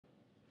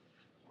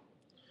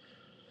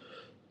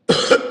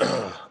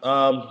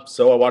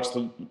So I watched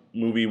the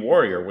movie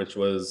Warrior, which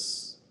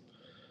was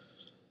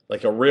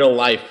like a real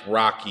life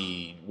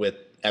Rocky with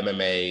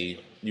MMA,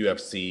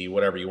 UFC,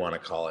 whatever you want to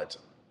call it.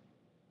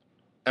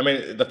 I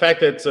mean, the fact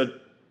that it's a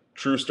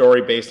true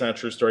story based on a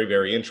true story,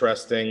 very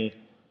interesting.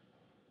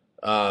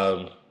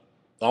 Um,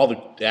 all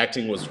the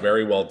acting was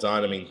very well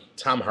done. I mean,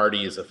 Tom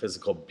Hardy is a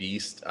physical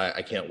beast.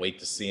 I can't wait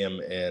to see him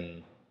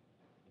in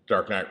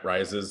Dark Knight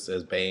Rises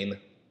as Bane.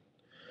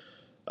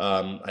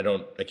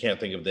 I can't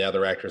think of the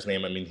other actor's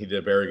name. I mean, he did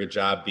a very good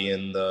job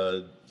being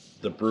the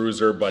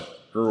bruiser,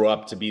 but grew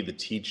up to be the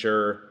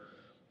teacher.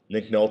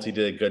 Nick Nolte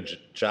did a good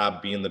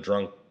job being the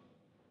drunk,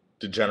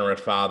 degenerate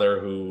father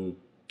who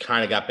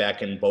kind of got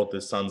back in both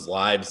his sons'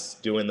 lives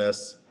doing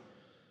this.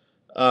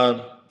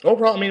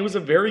 Overall, I mean, it was a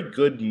very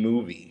good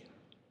movie.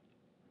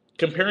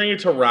 Comparing it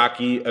to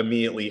Rocky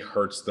immediately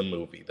hurts the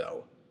movie,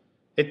 though.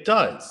 It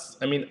does.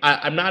 I mean,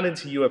 I'm not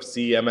into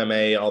UFC,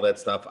 MMA, all that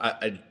stuff.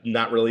 I'm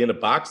not really into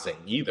boxing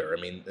either.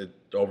 I mean,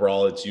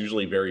 overall, it's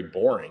usually very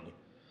boring.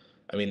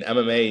 I mean,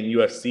 MMA and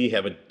UFC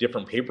have a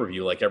different pay per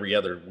view like every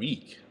other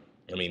week.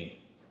 I mean,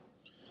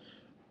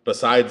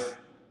 besides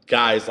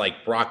guys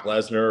like Brock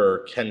Lesnar or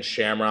Ken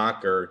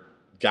Shamrock or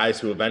guys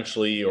who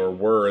eventually or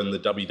were in the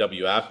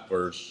WWF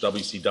or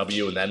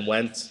WCW and then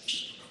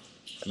went,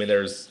 I mean,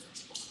 there's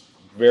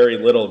very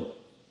little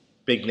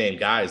big name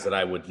guys that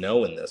I would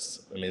know in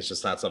this. I mean, it's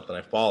just not something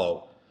I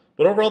follow.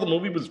 But overall, the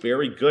movie was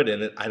very good,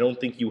 and I don't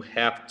think you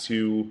have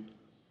to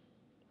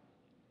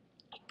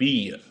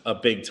be a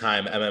big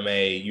time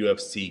MMA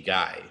UFC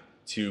guy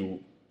to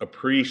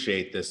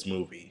appreciate this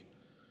movie.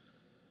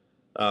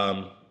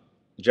 Um,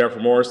 Jennifer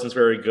Morrison's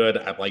very good.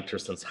 I've liked her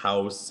since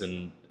House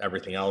and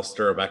everything else.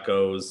 Stir of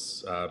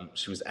Echoes.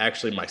 She was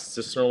actually my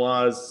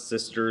sister-in-law's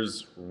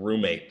sister's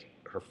roommate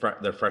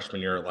their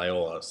freshman year at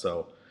Loyola.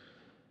 So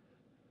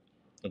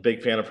a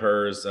big fan of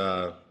hers.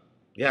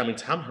 Yeah, I mean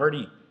Tom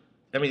Hardy.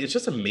 I mean, it's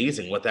just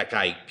amazing what that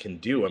guy can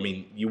do. I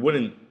mean,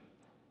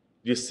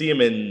 you see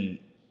him in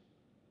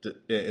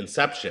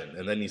Inception,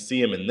 and then you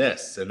see him in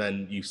this, and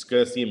then you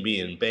gonna see him be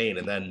in Bane,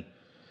 and then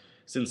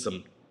he's in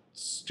some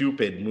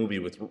stupid movie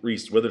with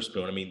Reese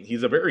Witherspoon. I mean,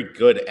 he's a very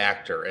good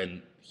actor,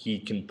 and he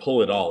can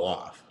pull it all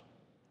off.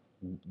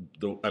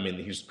 I mean,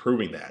 he's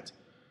proving that.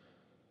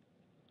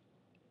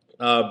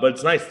 But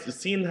it's nice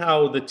seeing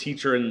how the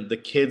teacher and the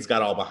kids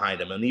got all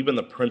behind him, and even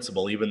the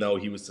principal, even though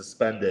he was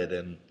suspended.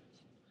 And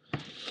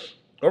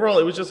overall,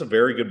 it was just a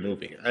very good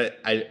movie.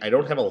 I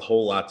don't have a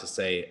whole lot to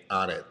say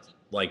on it,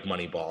 like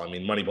Moneyball. I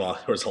mean, Moneyball,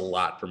 there was a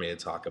lot for me to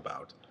talk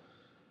about.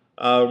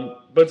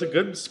 But it's a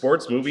good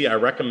sports movie. I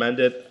recommend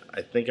it.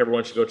 I think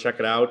everyone should go check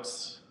it out.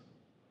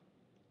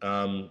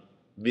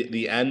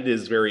 The end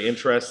is very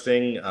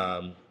interesting.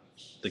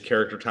 The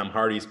character Tom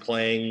Hardy's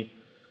playing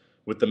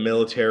with the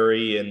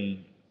military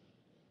and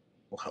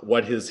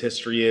what his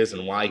history is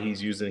and why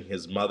he's using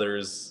his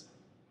mother's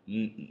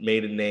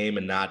maiden name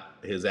and not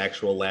his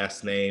actual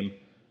last name.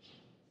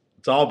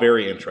 It's all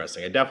very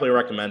interesting. I definitely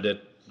recommend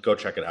it. Go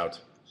check it out.